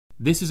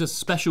This is a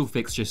special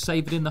fixture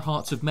savoured in the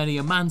hearts of many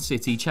a Man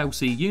City,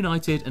 Chelsea,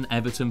 United and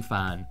Everton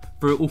fan,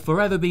 for it will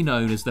forever be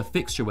known as the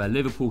fixture where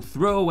Liverpool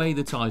threw away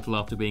the title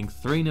after being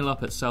 3-0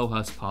 up at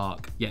Selhurst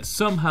Park, yet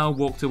somehow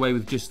walked away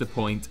with just a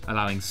point,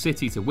 allowing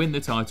City to win the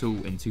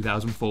title in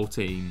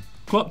 2014.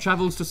 Klopp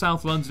travels to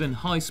South London in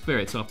high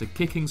spirits after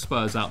kicking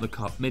Spurs out the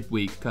cup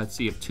midweek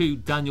courtesy of 2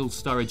 Daniel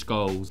Sturridge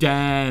goals.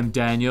 Damn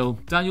Daniel.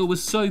 Daniel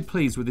was so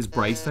pleased with his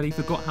brace that he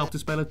forgot how to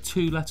spell a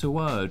 2-letter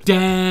word.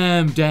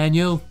 Damn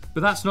Daniel. But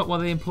that's not why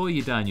they employ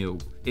you, Daniel.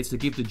 It's to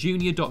give the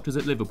junior doctors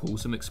at Liverpool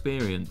some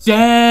experience.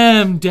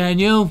 Damn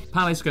Daniel.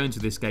 Palace go into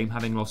this game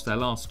having lost their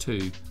last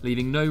 2,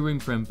 leaving no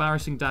room for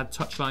embarrassing dad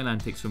touchline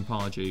antics from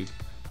Pardew.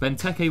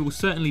 Benteke will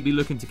certainly be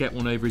looking to get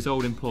one over his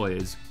old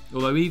employers,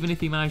 although even if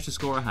he managed to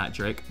score a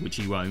hat-trick, which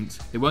he won't,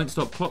 it won't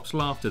stop Klopp's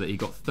laughter that he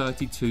got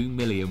 32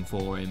 million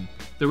for him.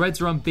 The Reds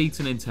are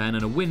unbeaten in 10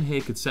 and a win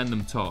here could send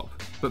them top,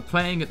 but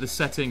playing at the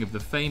setting of the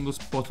famous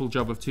bottle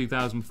job of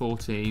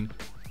 2014,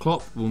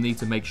 Klopp will need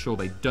to make sure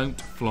they don't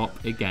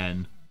flop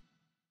again.